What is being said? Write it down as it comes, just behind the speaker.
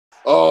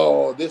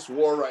Oh, this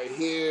war right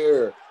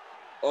here.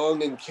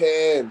 Ong and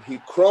Can. He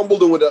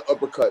crumbled him with an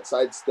uppercut,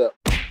 sidestep.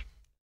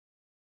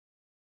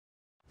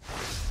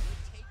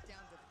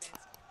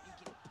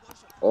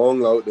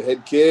 Ong out the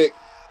head kick.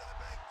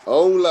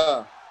 Ong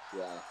la.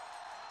 Yeah.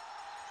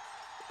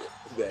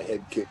 The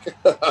head kick.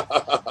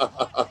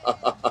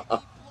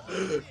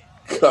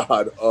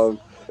 God,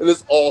 and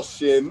it's all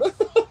shin.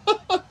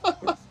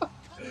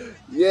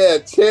 Yeah,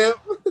 champ.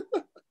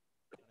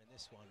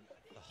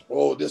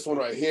 Oh, this one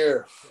right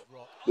here.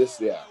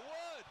 Yeah.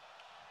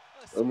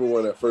 I remember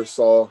when I first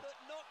saw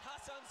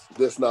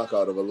this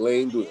knockout of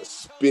Elaine doing a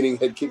spinning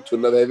head kick to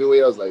another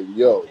heavyweight. I was like,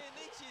 yo,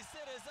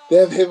 they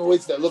have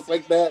heavyweights that look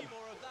like that,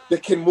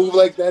 that can move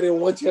like that in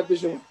one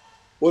championship.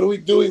 What are we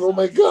doing? Oh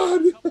my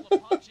God.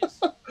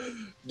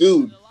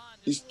 Dude,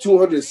 he's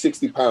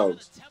 260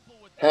 pounds.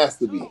 Has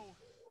to be.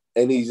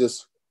 And he's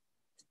just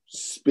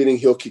spinning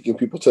heel kicking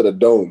people to the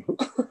dome.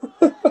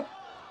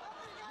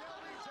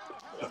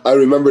 I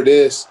remember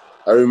this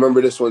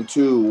one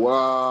too.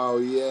 Wow,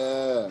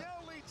 yeah.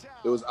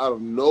 It was out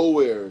of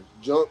nowhere.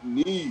 Jump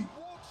knee.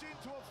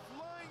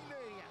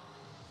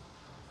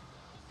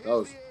 That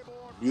was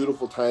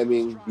beautiful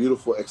timing,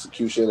 beautiful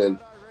execution, and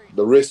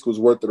the risk was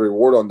worth the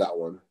reward on that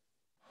one.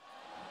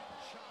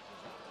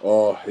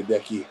 Oh,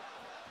 Hideki.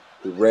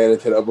 He ran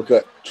into the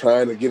uppercut,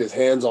 trying to get his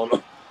hands on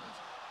him.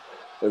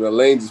 And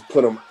Elaine just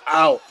put him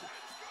out.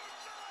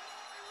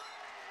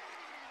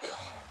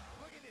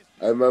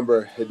 I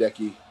remember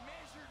Hideki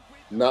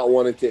not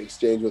wanting to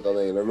exchange with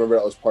Elaine. I remember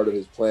that was part of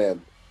his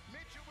plan.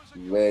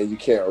 Man, you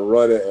can't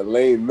run at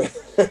Elaine, man.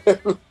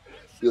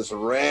 Just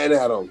ran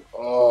at him.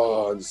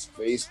 Oh, and his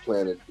face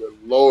planted. Good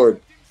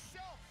Lord.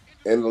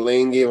 And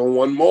Elaine gave him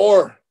one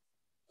more.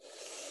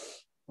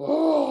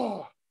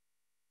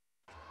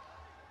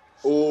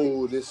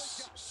 Oh,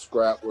 this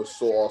scrap was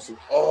so awesome.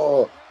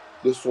 Oh,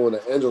 this one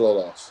that Angela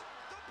lost.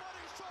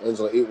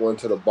 Angela ate one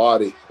to the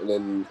body, and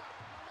then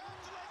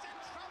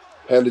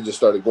Panda just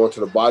started going to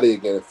the body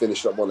again and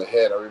finished up on the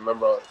head. I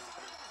remember,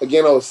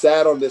 again, I was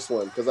sad on this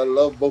one because I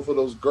love both of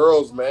those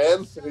girls,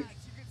 man.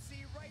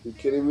 You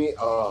kidding me?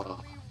 I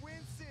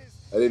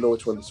didn't know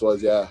which one this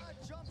was. Yeah,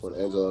 this one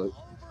Angela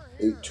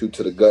ate two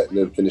to the gut and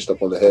then finished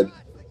up on the head.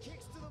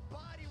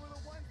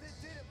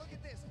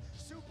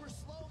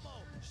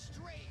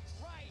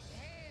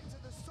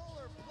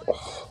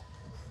 Oh,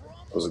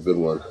 that was a good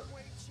one.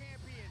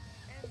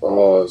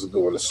 Oh, that was a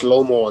good one. The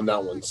slow-mo on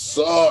that one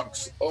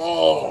sucks.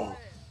 Oh,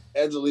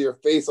 Angela, your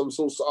face. I'm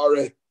so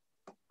sorry.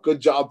 Good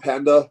job,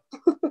 Panda.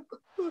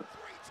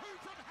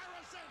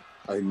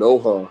 I know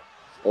her.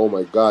 Oh,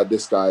 my God.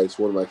 This guy is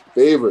one of my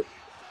favorite.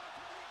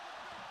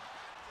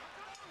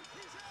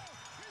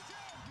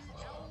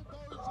 Oh,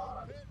 my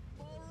God.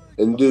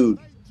 And, dude,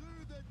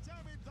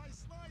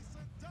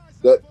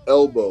 that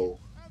elbow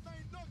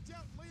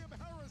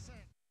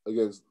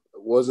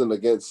wasn't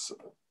against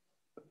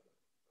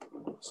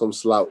some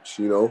slouch,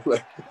 you know?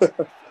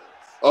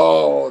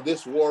 Oh,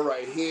 this war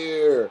right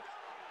here.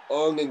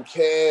 Ong and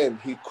Can.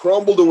 He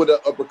crumbled him with an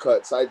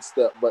uppercut,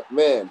 sidestep. But,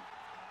 man,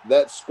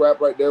 that scrap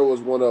right there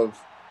was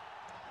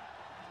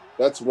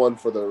that's one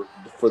for the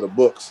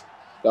books.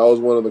 That was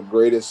one of the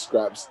greatest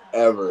scraps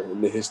ever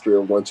in the history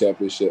of one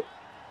championship.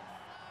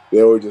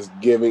 They were just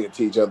giving it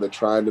to each other,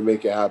 trying to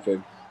make it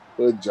happen.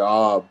 Good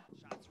job.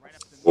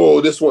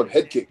 Oh, this one,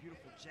 head kick.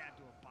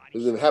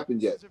 Hasn't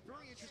happened yet.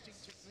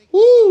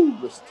 Woo!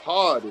 Miss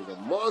Todd is a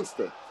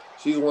monster.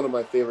 She's one of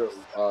my favorite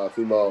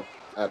female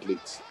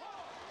athletes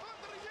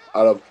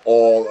out of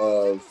all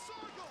of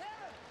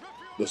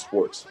the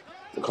sports,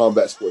 the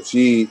combat sports.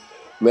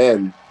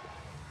 Her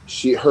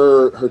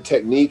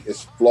technique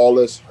is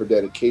flawless. Her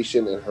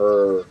dedication and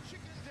her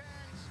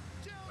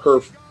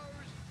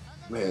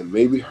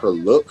maybe her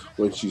look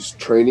when she's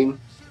training.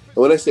 And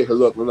when I say her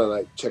look, I'm not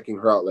like checking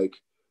her out. Like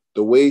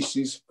the way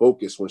she's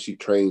focused when she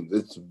trains,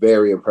 it's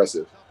very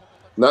impressive.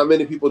 Not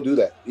many people do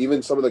that.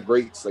 Even some of the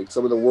greats, like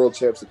some of the world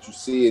champs that you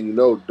see and you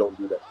know don't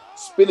do that.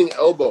 Spinning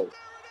elbow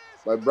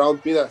by Brown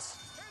Pinas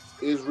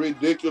is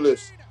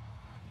ridiculous.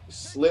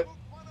 Slip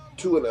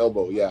to an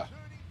elbow, yeah.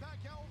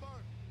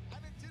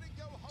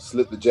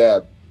 Slip the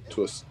jab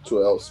to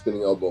a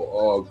spinning elbow.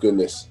 Oh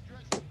goodness.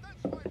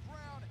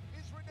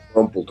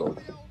 Crumpled him.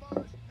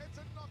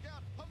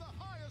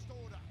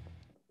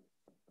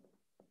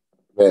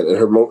 Man, and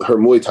her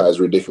Muay Thai is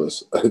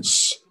ridiculous.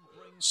 It's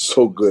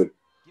so good.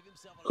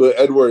 Good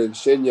Edward and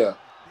Shinya.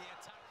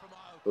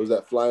 It was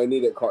that flying knee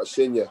that caught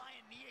Shinya.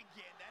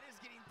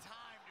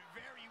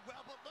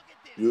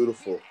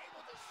 Beautiful.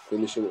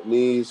 Finishing with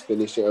knees,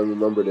 I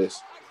remember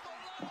this.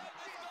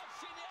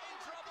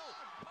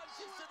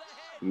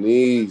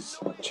 Knees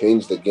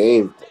change the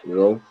game, you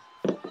know.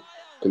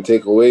 Can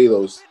take away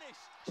those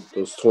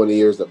 20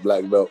 years at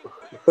black belt.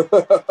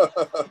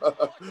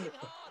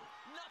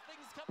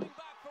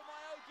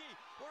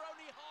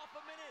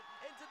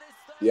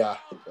 Yeah.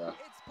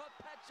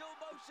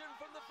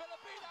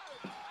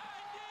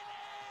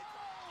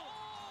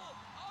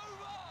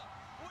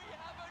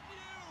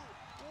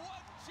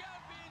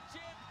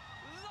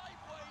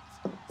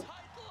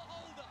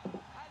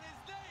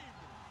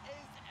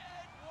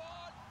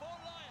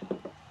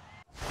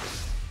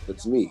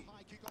 It's me.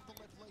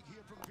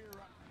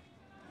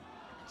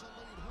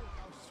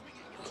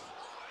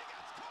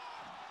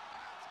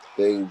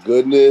 Thank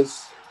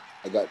goodness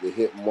I got to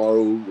hit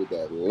Maru with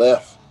that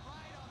left.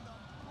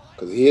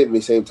 Because he hit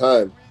me same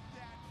time.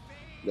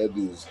 That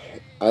dude's...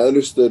 I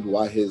understood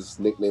why his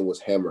nickname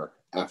was Hammer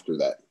after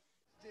that.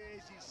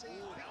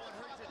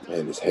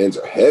 Man, his hands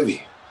are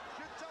heavy.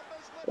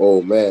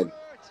 Oh, man.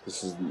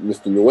 This is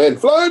Mr. Nguyen.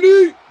 Flying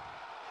knee!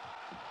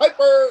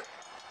 Hyper!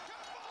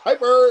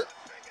 Hyper!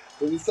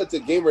 When he's such a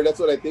gamer, that's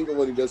what I think of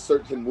when he does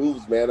certain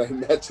moves, man. I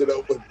match it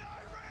up with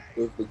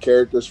the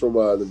characters from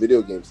the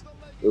video games.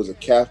 It was a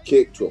calf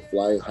kick to a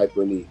flying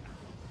hyper knee.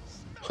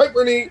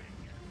 Hyper knee!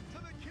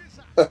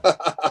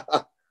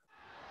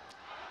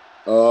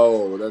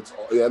 Oh,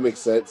 that makes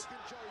sense.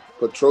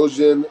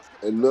 Petrosian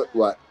and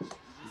what?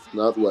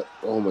 Not what?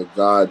 Oh my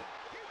God.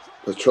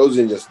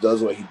 Petrosian just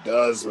does what he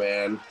does,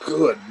 man.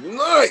 Good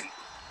night.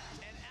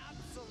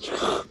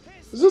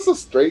 It's just a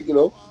straight,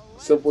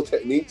 simple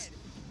techniques.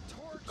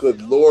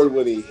 Good Lord,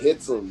 when he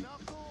hits him,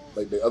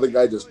 like the other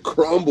guy just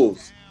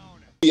crumbles.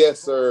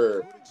 Yes,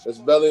 sir. That's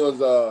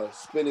Bellion's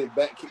spinning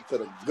back kick to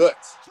the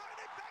guts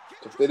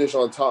to finish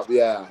on top.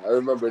 Yeah, I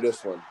remember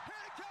this one.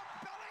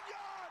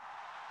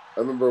 I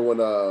remember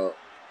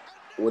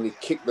when he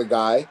kicked the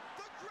guy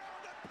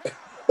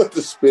with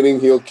the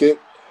spinning heel kick,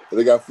 and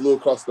the guy flew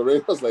across the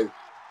ring. I was like,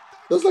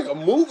 that was like a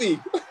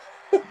movie.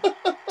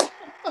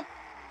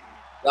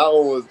 That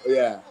one was,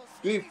 yeah.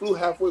 Dude, he flew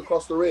halfway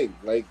across the ring,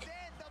 like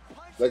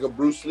a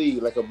Bruce Lee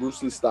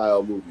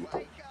style movie.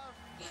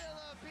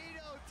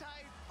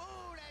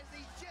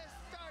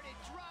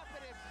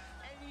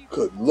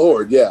 Good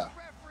Lord, yeah.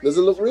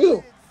 Doesn't look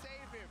real.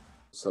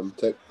 Some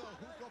pitch.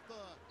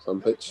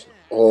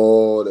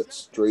 Oh, that's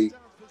straight.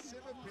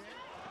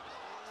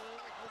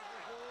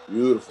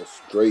 Beautiful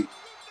straight.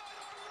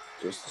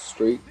 Just a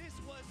straight.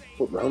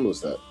 What round was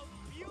that?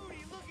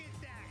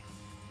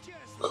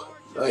 Good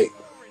night.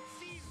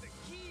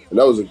 And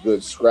that was a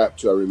good scrap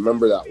too. I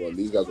remember that one.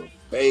 These guys were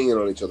banging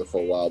on each other for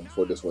a while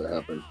before this one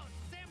happened.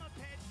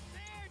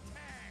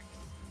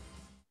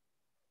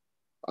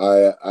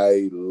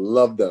 I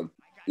love them.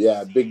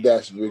 Yeah, Big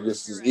Dash.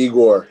 This is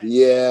Igor.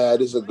 Yeah,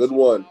 this is a good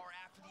one.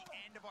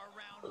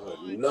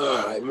 Good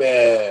night,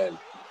 man.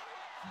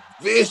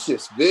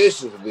 Vicious.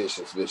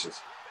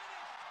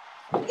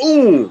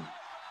 Boom.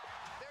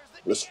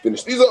 Let's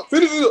finish these up.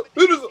 Finish.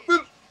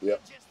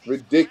 Yep.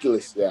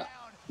 Ridiculous. Yeah.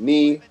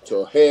 Knee to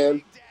a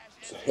hand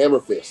to hammer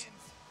fist.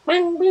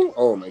 Bing, bing.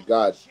 Oh, my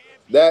God.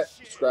 That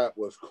scrap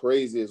was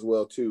crazy as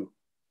well, too.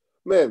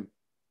 Man.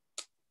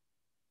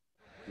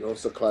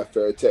 Sakai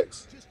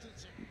Ferretex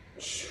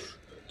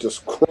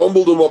just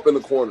crumbled him up in the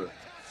corner.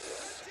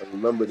 I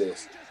remember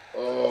this.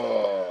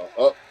 Oh,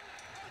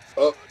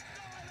 up.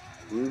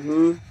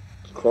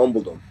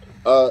 Crumbled him.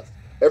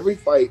 Every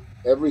fight,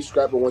 every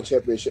scrap of one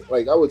championship,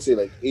 like I would say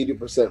like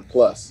 80%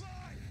 plus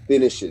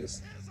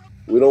finishes.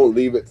 We don't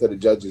leave it to the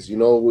judges.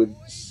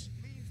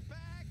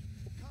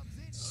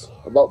 It's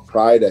about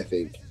pride, I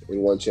think, in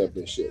one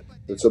championship.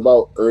 It's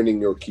about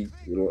earning your keep,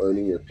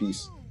 earning your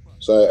piece.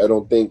 So I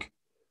don't think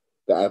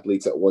the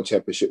athletes at one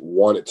championship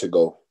want it to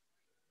go.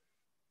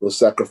 They'll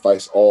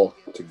sacrifice all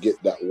to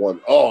get that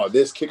one. Oh,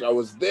 this kick, I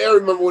was there.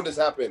 Remember when this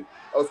happened?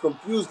 I was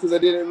confused because I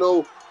didn't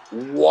know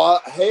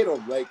what hit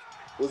him. Like,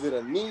 was it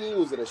a knee?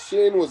 Was it a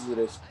shin? Was it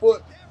his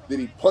foot? Did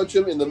he punch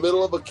him in the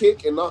middle of a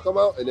kick and knock him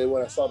out? And then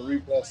when I saw the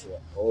replay, I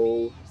said,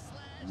 oh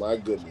my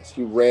goodness.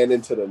 He ran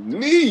into the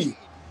knee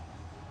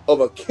of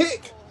a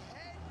kick.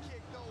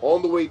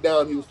 On the way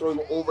down, he was throwing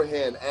an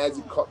overhand as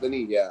he caught the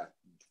knee. Yeah,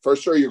 for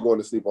sure you're going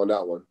to sleep on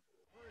that one.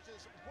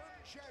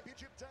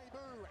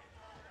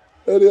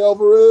 Eddie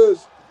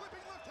Alvarez.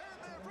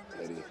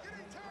 Eddie.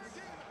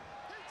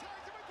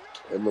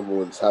 I remember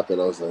when this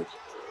happened, I was like,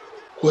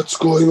 what's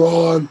going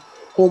on?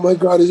 Oh my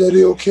God, is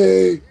Eddie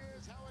okay?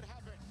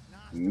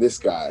 And this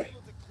guy,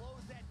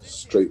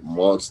 straight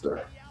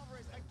monster.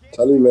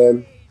 Tell you,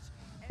 man,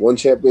 one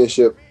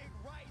championship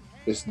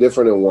is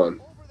different than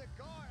one.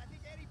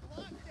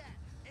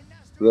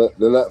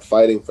 They're not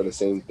fighting for the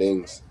same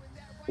things.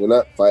 We're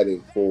not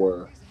fighting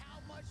for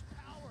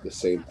the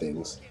same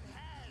things.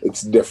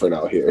 It's different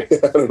out here.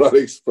 I don't know how to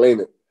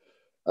explain it.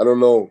 I don't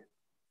know.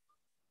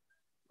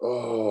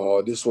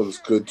 Oh, this one's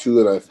good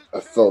too, and I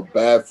felt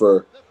bad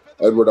for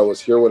Edward. I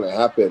was here when it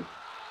happened.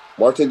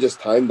 Martin just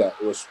timed that.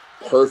 It was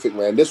perfect,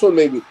 man. This one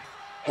made me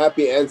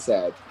happy and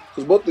sad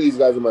because both of these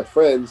guys are my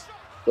friends,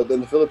 but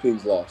then the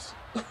Philippines lost.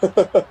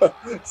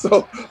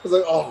 So I was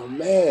like, oh,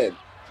 man.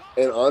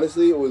 And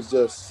honestly, it was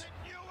just,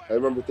 I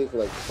remember thinking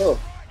like,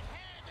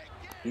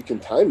 you can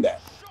time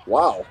that.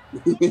 Wow.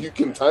 You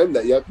can time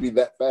that. You have to be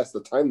that fast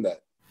to time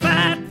that.